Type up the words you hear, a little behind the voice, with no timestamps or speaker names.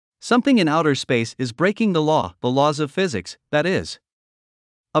Something in outer space is breaking the laws of physics, that is.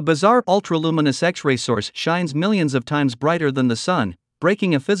 A bizarre ultraluminous X-ray source shines millions of times brighter than the sun,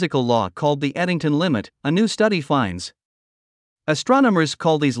 breaking a physical law called the Eddington limit, a new study finds. Astronomers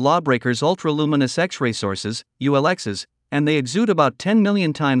call these lawbreakers ultraluminous X-ray sources, ULXs, and they exude about 10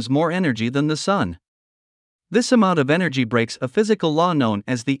 million times more energy than the sun. This amount of energy breaks a physical law known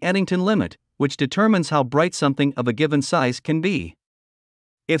as the Eddington limit, which determines how bright something of a given size can be.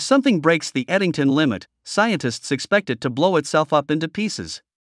 If something breaks the Eddington limit, scientists expect it to blow itself up into pieces.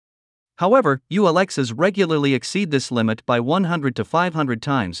 However, ULXs regularly exceed this limit by 100 to 500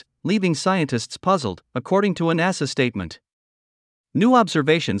 times, leaving scientists puzzled, according to a NASA statement. New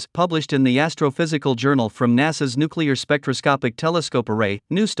observations published in the Astrophysical Journal from NASA's Nuclear Spectroscopic Telescope Array,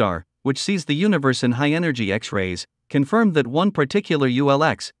 NuSTAR, which sees the universe in high-energy X-rays, confirmed that one particular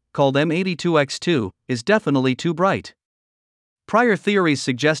ULX, called M82X2, is definitely too bright. Prior theories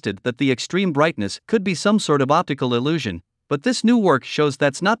suggested that the extreme brightness could be some sort of optical illusion, but this new work shows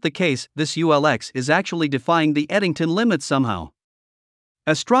that's not the case. This ULX is actually defying the Eddington limit somehow.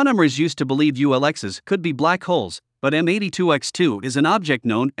 Astronomers used to believe ULXs could be black holes, but M82X2 is an object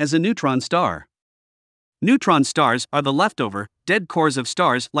known as a neutron star. Neutron stars are the leftover, dead cores of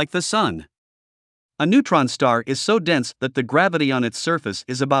stars like the Sun. A neutron star is so dense that the gravity on its surface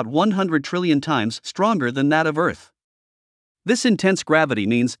is about 100 trillion times stronger than that of Earth. This intense gravity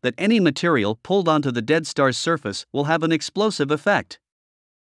means that any material pulled onto the dead star's surface will have an explosive effect.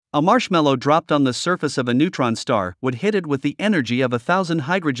 A marshmallow dropped on the surface of a neutron star would hit it with the energy of 1,000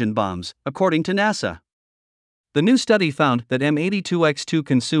 hydrogen bombs, according to NASA. The new study found that M82X2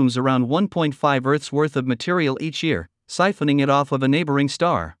 consumes around 1.5 Earth's worth of material each year, siphoning it off of a neighboring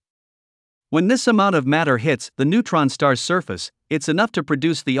star. When this amount of matter hits the neutron star's surface, it's enough to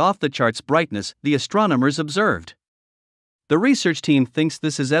produce the off-the-charts brightness the astronomers observed. The research team thinks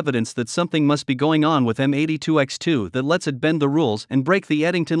this is evidence that something must be going on with M82X2 that lets it bend the rules and break the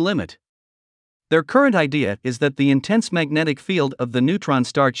Eddington limit. Their current idea is that the intense magnetic field of the neutron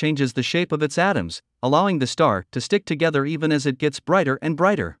star changes the shape of its atoms, allowing the star to stick together even as it gets brighter and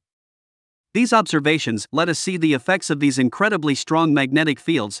brighter. These observations let us see the effects of these incredibly strong magnetic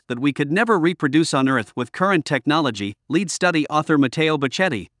fields that we could never reproduce on Earth with current technology, lead study author Matteo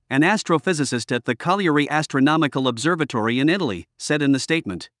Bacchetti, an astrophysicist at the Cagliari Astronomical Observatory in Italy, said in the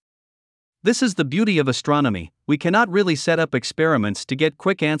statement. This is the beauty of astronomy. We cannot really set up experiments to get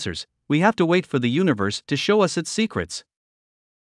quick answers. We have to wait for the universe to show us its secrets.